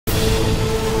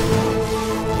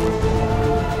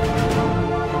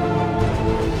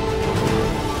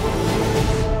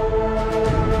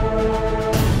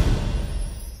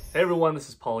Hey everyone, this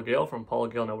is Gale from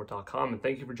PaulGaleNetwork.com, and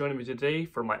thank you for joining me today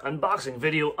for my unboxing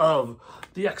video of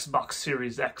the Xbox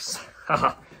Series X.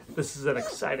 This is an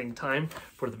exciting time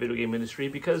for the video game industry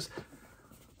because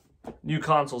new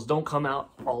consoles don't come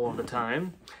out all of the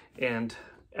time, and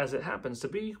as it happens to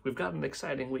be, we've got an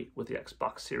exciting week with the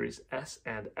Xbox Series S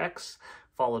and X,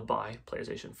 followed by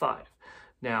PlayStation 5.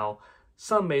 Now,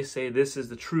 some may say this is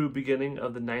the true beginning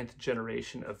of the 9th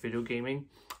generation of video gaming.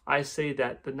 I say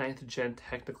that the 9th gen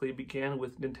technically began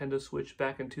with Nintendo Switch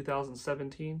back in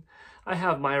 2017. I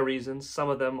have my reasons.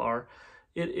 Some of them are,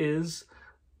 it is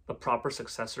the proper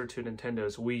successor to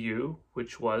Nintendo's Wii U,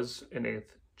 which was an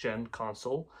 8th gen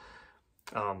console.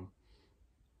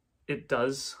 It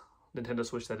does, Nintendo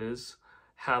Switch that is,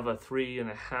 have a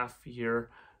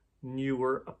 3.5-year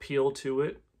newer appeal to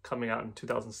it, coming out in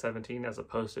 2017 as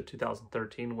opposed to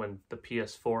 2013 when the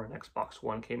PS4 and Xbox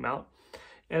One came out.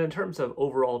 And in terms of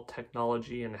overall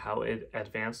technology and how it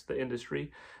advanced the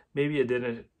industry, maybe it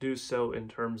didn't do so in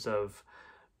terms of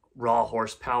raw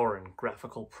horsepower and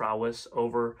graphical prowess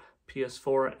over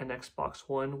PS4 and Xbox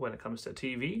One when it comes to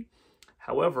TV.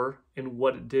 However, in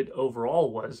what it did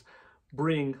overall was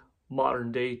bring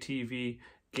modern day TV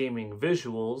gaming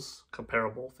visuals,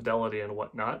 comparable fidelity and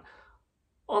whatnot,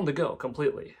 on the go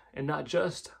completely. And not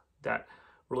just that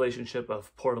relationship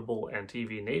of portable and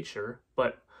TV nature,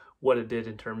 but what it did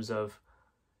in terms of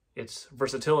its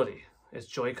versatility, its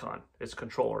Joy-Con, its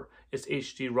controller, its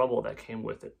HD rumble that came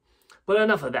with it. But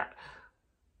enough of that.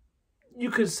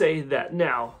 You could say that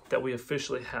now that we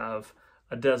officially have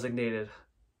a designated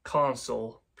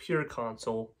console, pure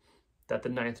console, that the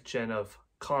 9th gen of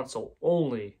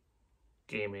console-only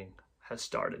gaming has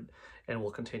started and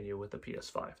will continue with the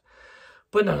PS5.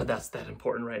 But none of that's that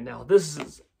important right now. This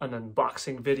is an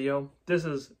unboxing video. This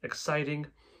is exciting.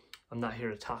 I'm not here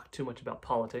to talk too much about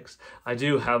politics. I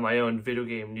do have my own video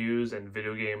game news and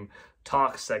video game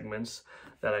talk segments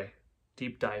that I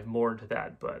deep dive more into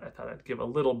that, but I thought I'd give a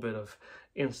little bit of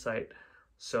insight.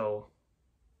 So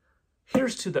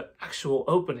here's to the actual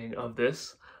opening of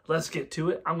this. Let's get to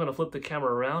it. I'm gonna flip the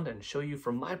camera around and show you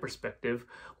from my perspective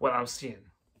what I'm seeing.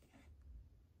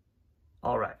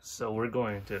 All right, so we're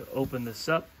going to open this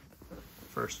up.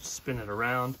 First, spin it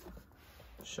around.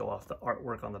 Show off the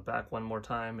artwork on the back one more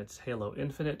time. It's Halo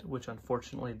Infinite, which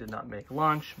unfortunately did not make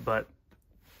launch, but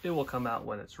it will come out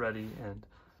when it's ready, and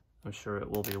I'm sure it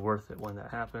will be worth it when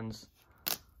that happens.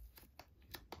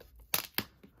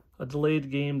 A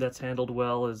delayed game that's handled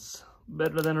well is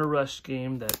better than a rushed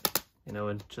game that, you know,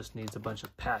 it just needs a bunch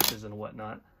of patches and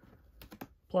whatnot.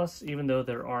 Plus, even though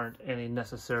there aren't any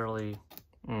necessarily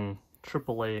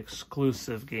AAA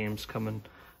exclusive games coming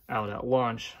out at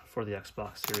launch for the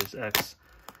Xbox Series X,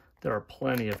 there are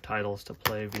plenty of titles to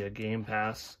play via Game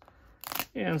Pass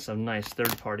and some nice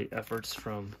third-party efforts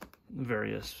from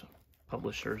various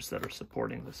publishers that are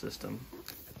supporting the system.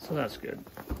 So that's good.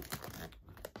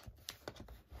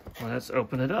 Let's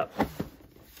open it up.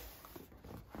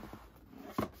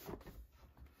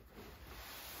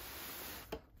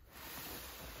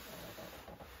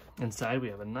 Inside we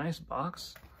have a nice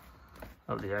box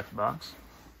of the Xbox.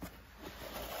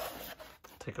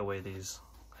 Take away these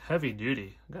heavy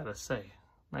duty, gotta say.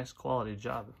 Nice quality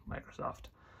job, Microsoft.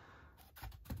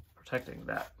 Protecting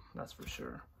that, that's for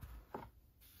sure.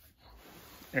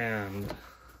 And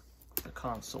the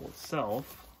console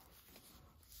itself,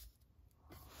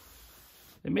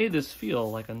 they made this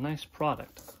feel like a nice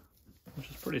product, which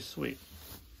is pretty sweet.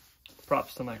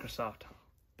 Props to Microsoft.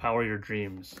 Power your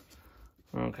dreams.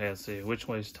 Okay, let's see, which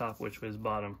way's top, which way's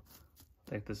bottom?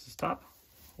 I think this is top.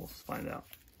 We'll find out.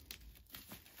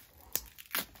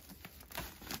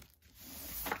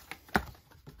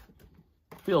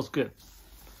 Feels good.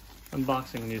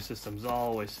 Unboxing new systems,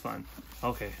 always fun.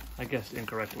 Okay, I guessed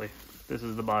incorrectly. This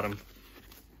is the bottom.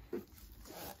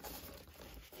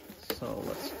 So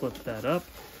let's flip that up,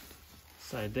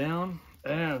 side down,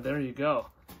 and there you go.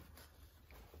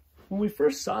 When we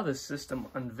first saw this system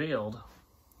unveiled,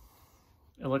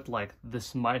 it looked like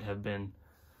this might have been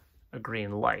a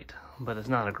green light, but it's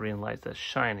not a green light that's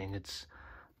shining. It's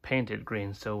painted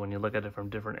green, so when you look at it from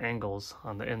different angles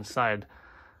on the inside,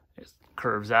 it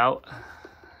curves out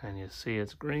and you see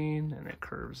it's green, and it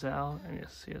curves out and you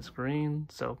see it's green.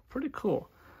 So pretty cool.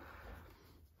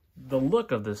 The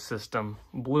look of this system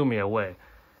blew me away.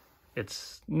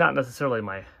 It's not necessarily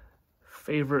my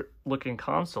favorite looking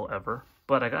console ever,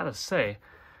 but I gotta say,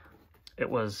 it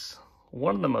was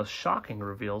one of the most shocking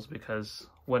reveals because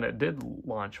when it did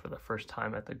launch for the first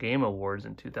time at the Game Awards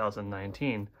in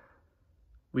 2019,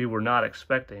 we were not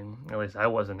expecting, at least I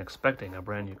wasn't expecting, a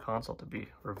brand new console to be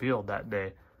revealed that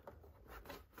day.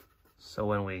 So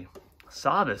when we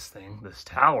saw this thing, this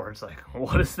tower, it's like,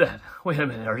 what is that? Wait a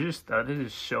minute, are they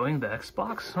just showing the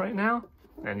Xbox right now?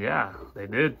 And yeah, they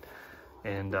did.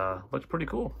 And looks pretty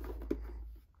cool.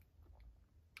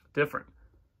 Different.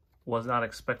 Was not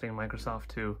expecting Microsoft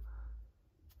to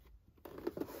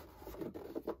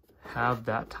have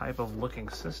that type of looking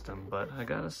system, but I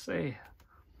gotta say,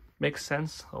 makes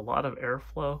sense. A lot of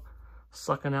airflow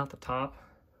sucking out the top.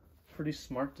 Pretty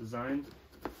smart design.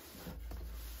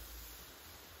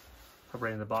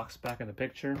 Bringing the box back in the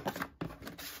picture.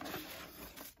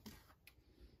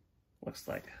 Looks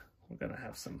like we're gonna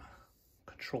have some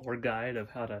controller guide of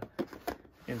how to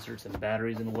insert some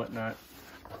batteries and whatnot.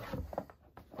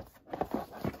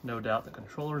 No doubt the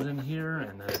controller's in here,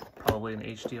 and probably an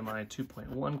HDMI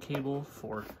 2.1 cable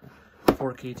for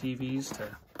 4K TVs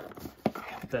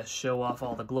to best show off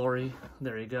all the glory.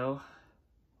 There you go.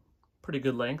 Pretty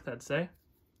good length, I'd say.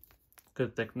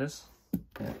 Good thickness.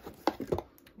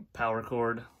 Power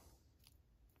cord.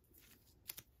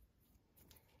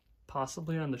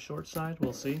 Possibly on the short side,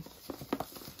 we'll see.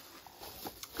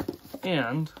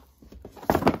 And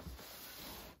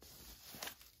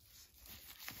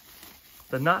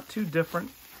the not too different,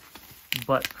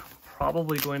 but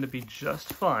probably going to be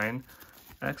just fine,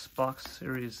 Xbox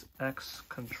Series X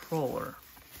controller.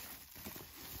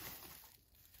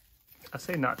 I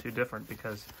say not too different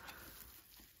because,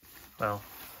 well,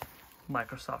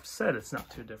 Microsoft said it's not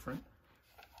too different,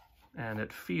 and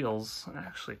it feels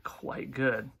actually quite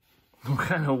good.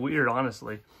 Kind of weird,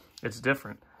 honestly. It's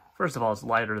different. First of all, it's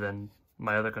lighter than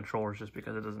my other controllers just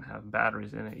because it doesn't have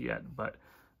batteries in it yet, but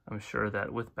I'm sure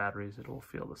that with batteries it will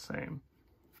feel the same.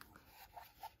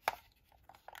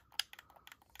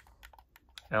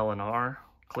 L and R,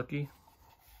 clicky.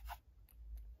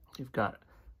 You've got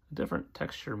a different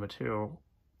texture material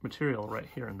right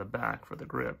here in the back for the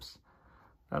grips.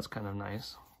 That's kind of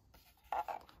nice.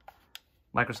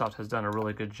 Microsoft has done a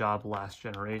really good job last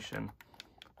generation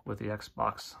with the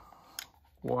Xbox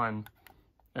One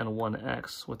and One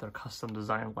X with their custom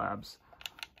design labs.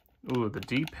 Ooh, the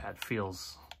D-pad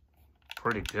feels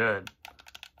pretty good.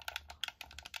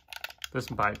 This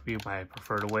might be my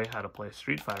preferred way how to play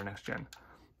Street Fighter next gen.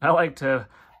 I like to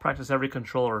practice every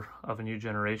controller of a new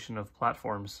generation of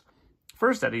platforms.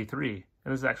 First at E3,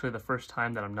 and this is actually the first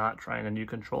time that I'm not trying a new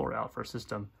controller out for a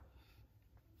system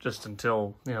just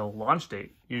until, you know, launch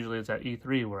date. Usually it's at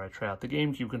E3 where I try out the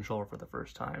GameCube controller for the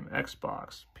first time,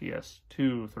 Xbox,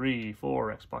 PS2, 3,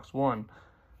 4, Xbox One,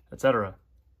 etc.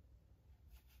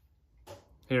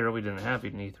 Here we didn't have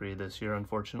an E3 this year,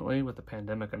 unfortunately, with the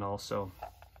pandemic and all, so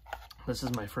this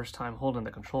is my first time holding the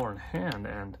controller in hand,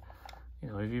 and, you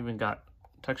know, we've even got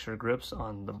texture grips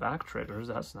on the back triggers.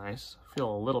 That's nice. Feel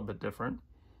a little bit different.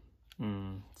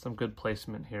 Some good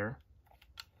placement here.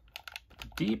 But the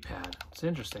D-pad, it's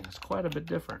interesting. It's quite a bit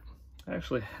different. I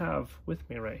actually have with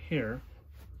me right here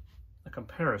a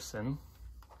comparison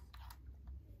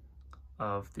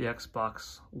of the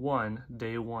Xbox One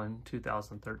Day 1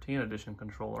 2013 edition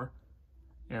controller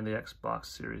and the Xbox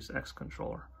Series X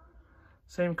controller.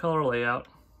 Same color layout,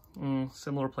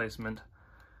 similar placement.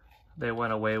 They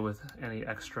went away with any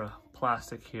extra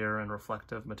plastic here and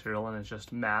reflective material, and it's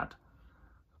just matte.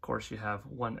 Of course, you have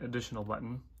one additional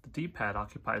button. The D-pad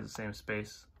occupies the same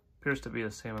space. Appears to be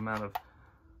the same amount of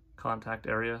contact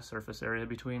area, surface area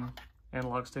between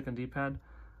analog stick and D-pad.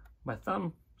 My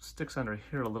thumb sticks under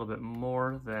here a little bit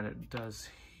more than it does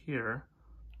here.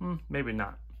 Maybe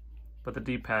not. But the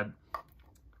D-pad,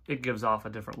 it gives off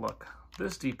a different look.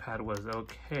 This D-pad was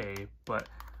okay, but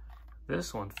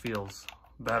this one feels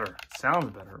better.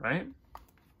 Sounds better, right?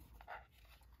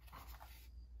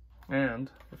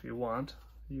 And if you want,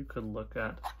 you could look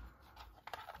at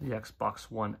the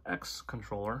Xbox One X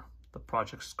controller, the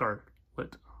Project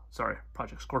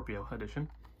Scorpio edition.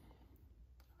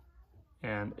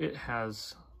 And it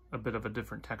has a bit of a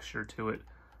different texture to it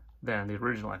than the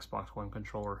original Xbox One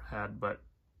controller had, but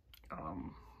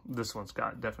this one's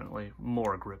got definitely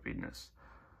more grippiness.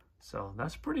 So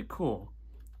that's pretty cool.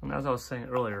 And as I was saying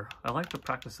earlier, I like to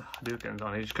practice the Hadoukens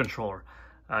on each controller.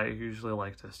 I usually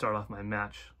like to start off my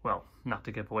match, well, not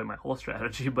to give away my whole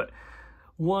strategy, but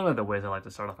one of the ways I like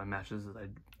to start off my matches is I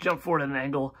jump forward at an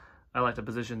angle. I like to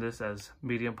position this as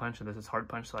medium punch and this is hard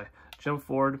punch, so I jump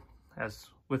forward as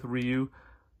with Ryu,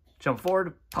 jump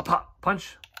forward, pop, pop,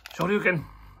 punch, Shoryuken,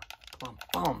 boom,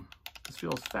 boom. This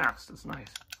feels fast, it's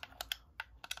nice.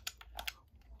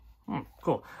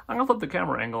 Cool. I'm gonna flip the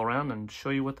camera angle around and show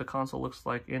you what the console looks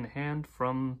like in hand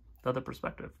from the other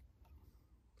perspective.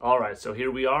 All right, so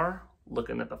here we are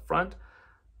looking at the front,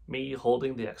 me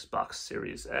holding the Xbox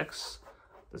Series X.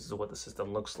 This is what the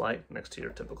system looks like next to your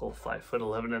typical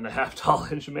 5'11" and a half tall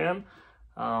inch man.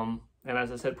 And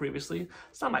as I said previously,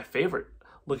 it's not my favorite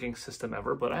looking system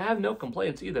ever, but I have no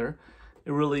complaints either.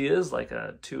 It really is like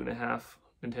a 2.5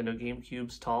 Nintendo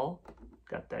GameCubes tall.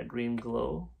 Got that green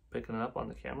glow picking it up on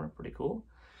the camera, pretty cool.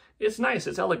 It's nice,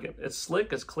 it's elegant, it's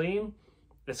slick, it's clean,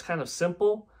 it's kind of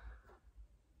simple.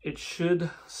 It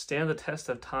should stand the test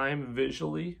of time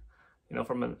visually, you know,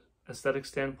 from an aesthetic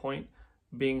standpoint.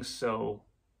 Being so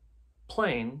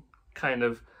plain kind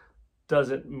of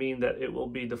doesn't mean that it will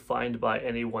be defined by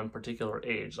any one particular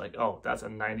age. Like, oh, that's a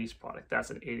 90s product,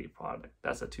 that's an 80s product,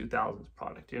 that's a 2000s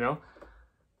product, you know?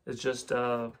 It's just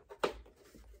a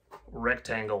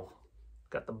rectangle.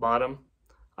 Got the bottom.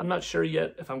 I'm not sure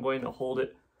yet if I'm going to hold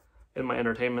it in my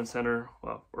entertainment center,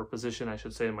 well, or position, I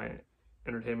should say, in my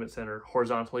entertainment center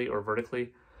horizontally or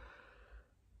vertically.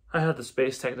 I have the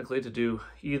space technically to do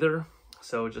either,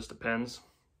 so it just depends.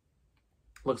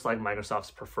 Looks like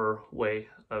Microsoft's preferred way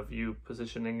of you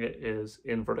positioning it is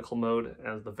in vertical mode,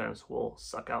 as the vents will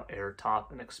suck out air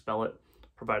top and expel it,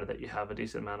 provided that you have a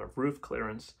decent amount of roof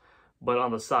clearance. But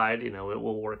on the side, you know, it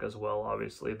will work as well.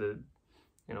 Obviously, the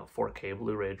 4K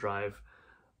Blu-ray drive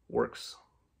works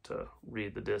to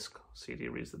read the disc, CD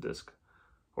reads the disc,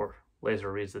 or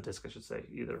laser reads the disc, I should say,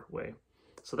 either way.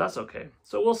 So that's okay.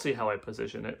 So we'll see how I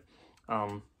position it.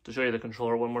 To show you the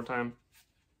controller one more time,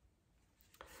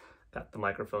 got the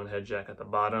microphone head jack at the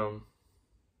bottom.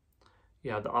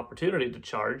 You have the opportunity to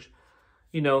charge.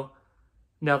 You know,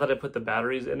 now that I put the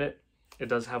batteries in it, it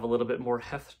does have a little bit more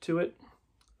heft to it.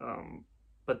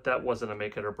 But that wasn't a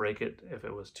make it or break it if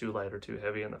it was too light or too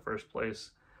heavy in the first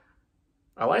place.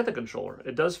 I like the controller.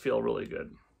 It does feel really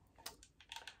good.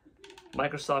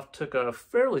 Microsoft took a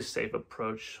fairly safe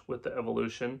approach with the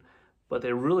Evolution, but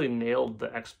they really nailed the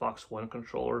Xbox One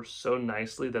controller so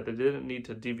nicely that they didn't need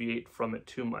to deviate from it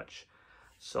too much.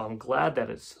 So I'm glad that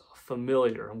it's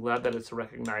familiar. I'm glad that it's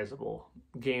recognizable.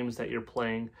 Games that you're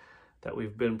playing, that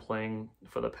we've been playing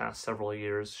for the past several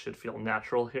years, should feel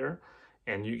natural here.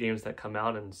 And new games that come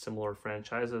out in similar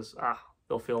franchises,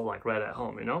 they'll feel like right at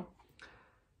home, you know?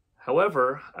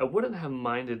 However, I wouldn't have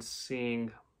minded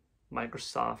seeing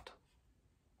Microsoft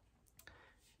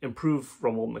improve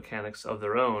rumble mechanics of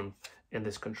their own in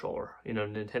this controller. You know,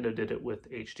 Nintendo did it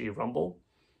with HD Rumble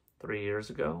 3 years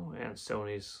ago, and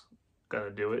Sony's gonna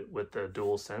do it with the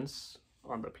DualSense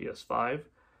on the PS5.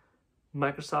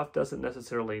 Microsoft doesn't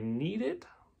necessarily need it,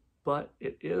 but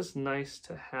it is nice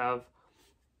to have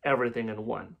everything in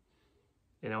one.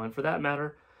 You know, and for that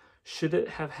matter, should it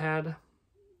have had,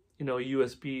 you know,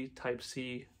 USB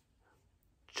Type-C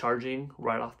charging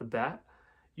right off the bat?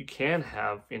 You can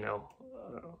have, you know,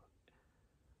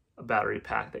 a battery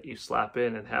pack that you slap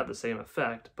in and have the same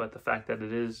effect, but the fact that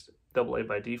it is AA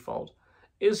by default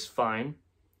is fine.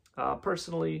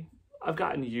 Personally, I've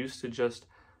gotten used to just,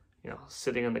 you know,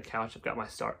 sitting on the couch. I've got my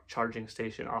charging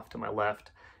station off to my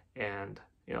left, and,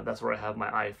 you know, that's where I have my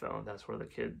iPhone. That's where the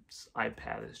kid's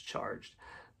iPad is charged.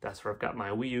 That's where I've got my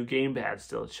Wii U gamepad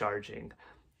still charging,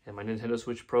 and my Nintendo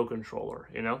Switch Pro controller,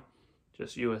 you know?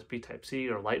 Just USB Type-C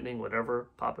or Lightning, whatever,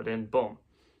 pop it in, boom.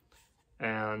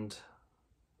 And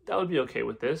that would be okay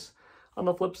with this. On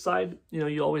the flip side, you know,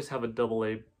 you always have a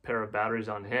AA pair of batteries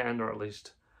on hand, or at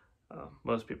least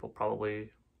most people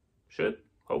probably should,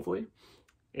 hopefully.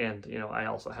 And, you know, I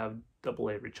also have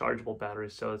AA rechargeable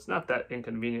batteries, so it's not that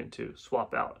inconvenient to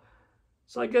swap out.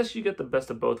 So I guess you get the best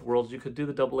of both worlds. You could do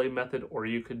the AA method, or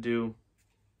you could do,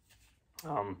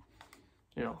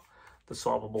 you know, the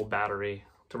swappable battery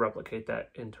to replicate that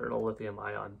internal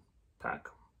lithium-ion pack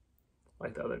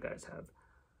like the other guys have.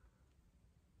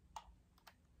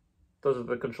 Those are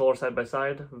the controller side by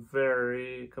side,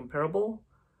 very comparable.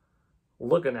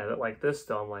 Looking at it like this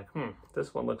though, I'm like,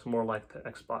 this one looks more like the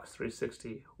Xbox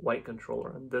 360 white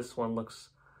controller, and this one looks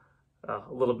a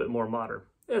little bit more modern,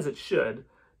 as it should.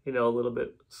 You know, a little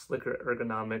bit slicker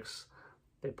ergonomics.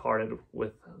 They parted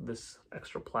with this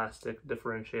extra plastic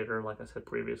differentiator, like I said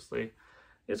previously.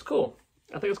 It's cool.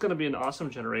 I think it's going to be an awesome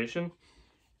generation.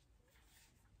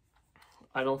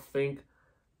 I don't think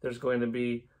there's going to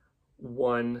be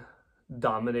one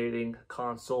dominating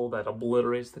console that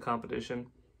obliterates the competition.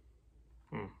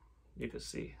 You can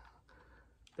see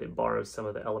they borrowed some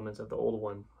of the elements of the old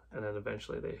one, and then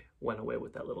eventually they went away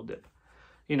with that little dip.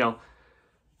 You know,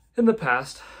 in the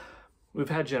past, we've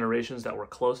had generations that were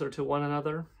closer to one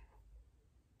another,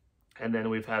 and then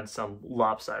we've had some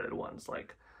lopsided ones,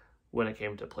 like when it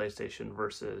came to PlayStation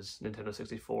versus Nintendo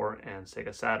 64 and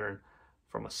Sega Saturn.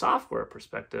 From a software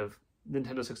perspective,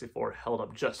 Nintendo 64 held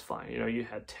up just fine. You know, you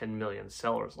had 10 million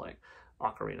sellers like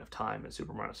Ocarina of Time and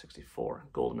Super Mario 64,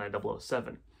 GoldenEye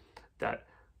 007, that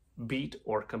beat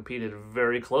or competed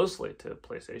very closely to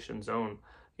PlayStation's own,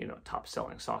 you know,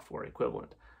 top-selling software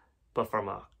equivalent. But from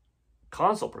a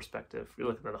console perspective, you're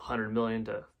looking at 100 million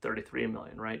to 33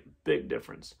 million, right? Big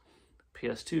difference.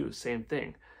 PS2, same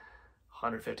thing.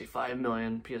 155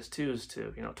 million PS2s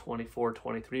to, 24,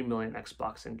 23 million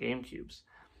Xbox and GameCubes.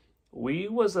 Wii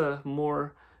was a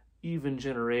more even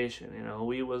generation,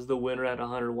 Wii was the winner at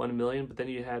 101 million, but then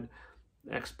you had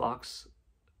Xbox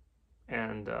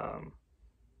and,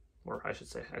 or I should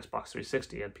say Xbox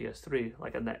 360 and PS3,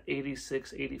 like in that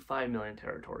 86, 85 million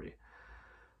territory.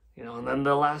 And then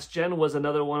the last gen was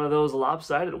another one of those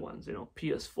lopsided ones,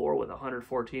 PS4 with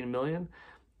 114 million.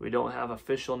 We don't have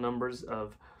official numbers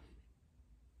of,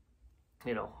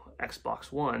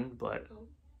 Xbox One, but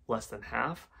less than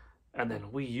half. And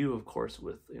then Wii U, of course,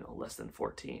 with, less than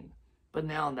 14. But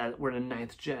now that we're in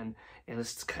 9th gen, and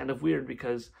it's kind of weird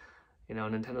because,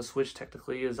 Nintendo Switch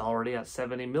technically is already at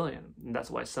 70 million. And that's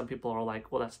why some people are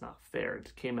like, well, that's not fair.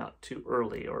 It came out too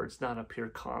early, or it's not a pure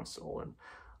console, and,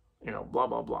 blah,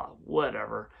 blah, blah,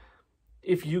 whatever.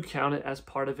 If you count it as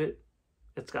part of it,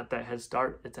 it's got that head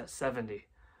start. It's at 70.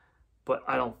 But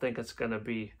I don't think it's going to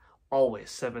be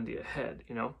always 70 ahead,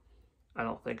 I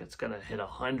don't think it's going to hit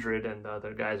 100 and the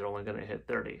other guys are only going to hit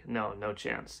 30. No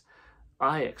chance.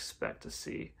 I expect to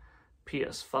see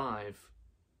PS5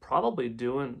 probably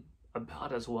doing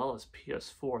about as well as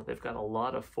PS4. They've got a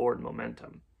lot of forward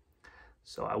momentum.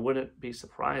 So I wouldn't be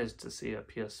surprised to see a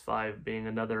PS5 being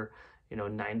another,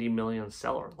 90 million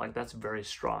seller. Like, that's very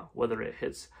strong. Whether it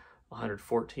hits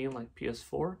 114 like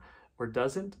PS4 or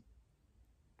doesn't,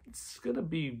 it's going to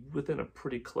be within a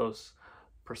pretty close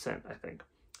percent, I think.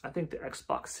 I think the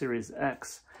Xbox Series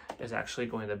X is actually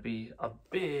going to be a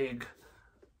big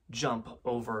jump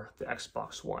over the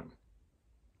Xbox One.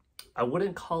 I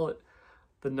wouldn't call it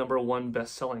the #1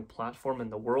 best-selling platform in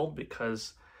the world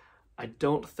because I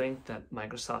don't think that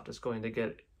Microsoft is going to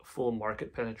get full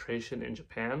market penetration in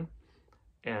Japan.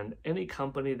 And any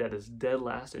company that is dead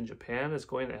last in Japan is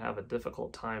going to have a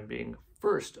difficult time being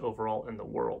first overall in the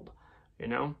world,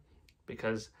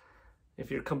 Because if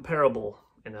you're comparable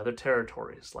in other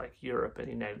territories like Europe and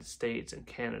United States and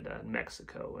Canada and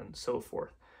Mexico and so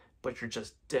forth, but you're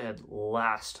just dead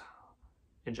last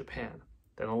in Japan,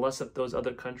 then unless if those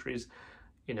other countries,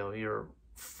 you're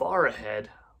far ahead,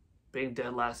 being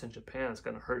dead last in Japan is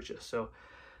going to hurt you. So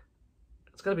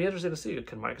it's going to be interesting to see,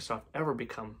 can Microsoft ever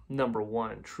become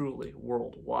 #1 truly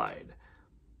worldwide?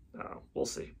 We'll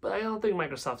see. But I don't think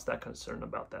Microsoft's that concerned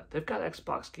about that. They've got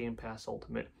Xbox Game Pass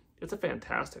Ultimate. It's a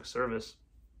fantastic service.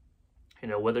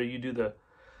 Whether you do the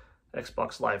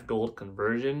Xbox Live Gold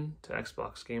conversion to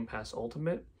Xbox Game Pass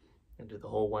Ultimate and do the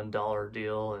whole $1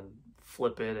 deal and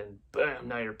flip it and bam,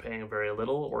 now you're paying very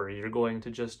little, or you're going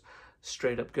to just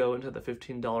straight up go into the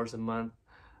 $15 a month,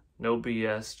 no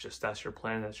BS, just that's your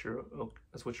plan, that's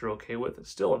what you're okay with.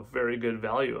 It's still a very good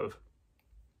value of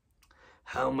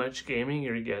how much gaming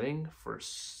you're getting for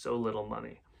so little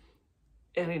money.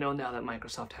 And now that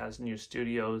Microsoft has new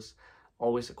studios,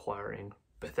 always acquiring,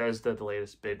 Bethesda, the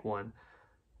latest big one,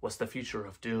 what's the future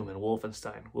of Doom and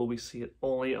Wolfenstein? Will we see it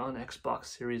only on Xbox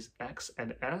Series X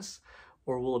and S?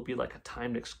 Or will it be like a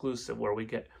timed exclusive where we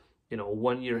get, a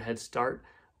 1-year head start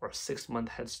or a 6-month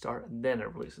head start, and then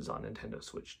it releases on Nintendo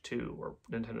Switch 2 or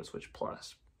Nintendo Switch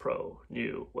Plus, Pro,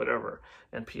 New, whatever,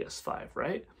 and PS5,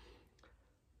 right?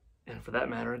 And for that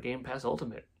matter, Game Pass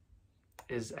Ultimate.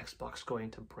 Is Xbox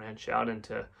going to branch out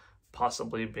into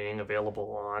possibly being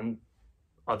available on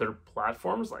other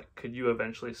platforms? Like, could you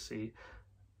eventually see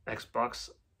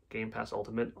Xbox Game Pass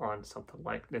Ultimate on something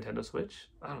like Nintendo Switch?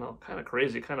 I don't know, kind of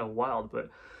crazy, kind of wild, but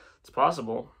it's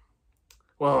possible.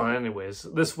 Well, anyways,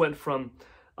 this went from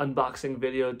unboxing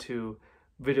video to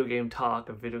video game talk,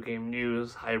 and video game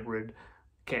news, hybrid.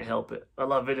 Can't help it. I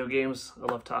love video games. I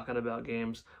love talking about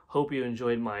games. Hope you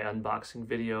enjoyed my unboxing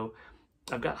video.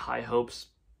 I've got high hopes.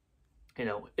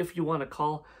 If you want to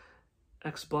call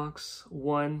Xbox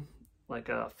One like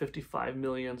a 55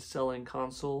 million selling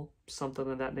console,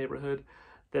 something in that neighborhood,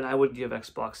 then I would give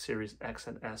Xbox Series X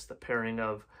and S the pairing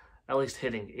of at least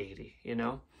hitting 80,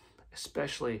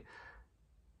 especially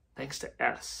thanks to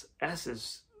S. S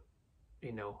is,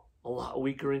 a lot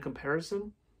weaker in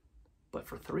comparison, but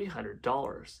for $300,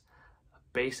 a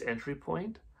base entry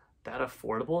point, that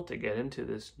affordable to get into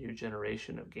this new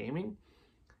generation of gaming,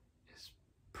 is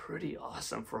pretty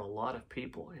awesome for a lot of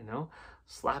people,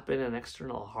 Slap in an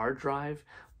external hard drive,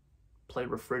 play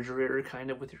refrigerator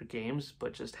kind of with your games,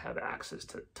 but just have access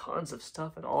to tons of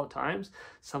stuff at all times,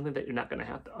 something that you're not going to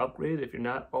have to upgrade if you're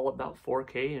not all about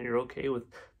 4K and you're okay with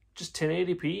just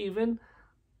 1080p even,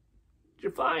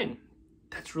 you're fine.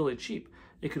 That's really cheap.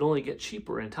 It could only get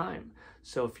cheaper in time.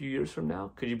 So a few years from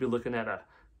now, could you be looking at a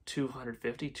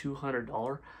 $250,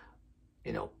 $200,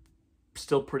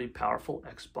 still pretty powerful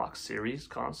Xbox Series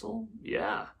console.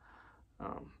 Yeah.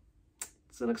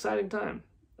 It's an exciting time.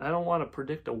 I don't want to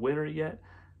predict a winner yet.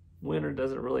 Winner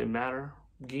doesn't really matter.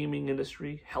 Gaming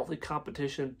industry, healthy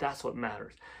competition, that's what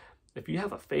matters. If you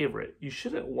have a favorite, you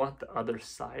shouldn't want the other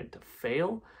side to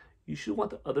fail. You should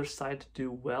want the other side to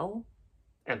do well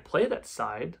and play that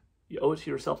side. You owe it to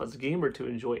yourself as a gamer to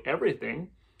enjoy everything,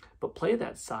 but play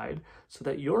that side so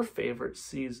that your favorite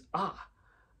sees,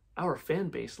 our fan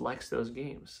base likes those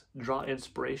games. Draw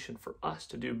inspiration for us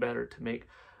to do better, to make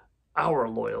our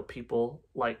loyal people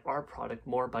like our product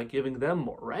more by giving them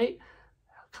more, right?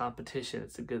 Competition,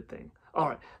 it's a good thing. All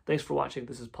right, thanks for watching.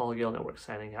 This is Paul Gale Network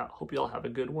signing out. Hope you all have a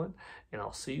good one, and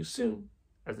I'll see you soon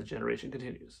as the generation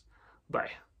continues.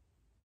 Bye.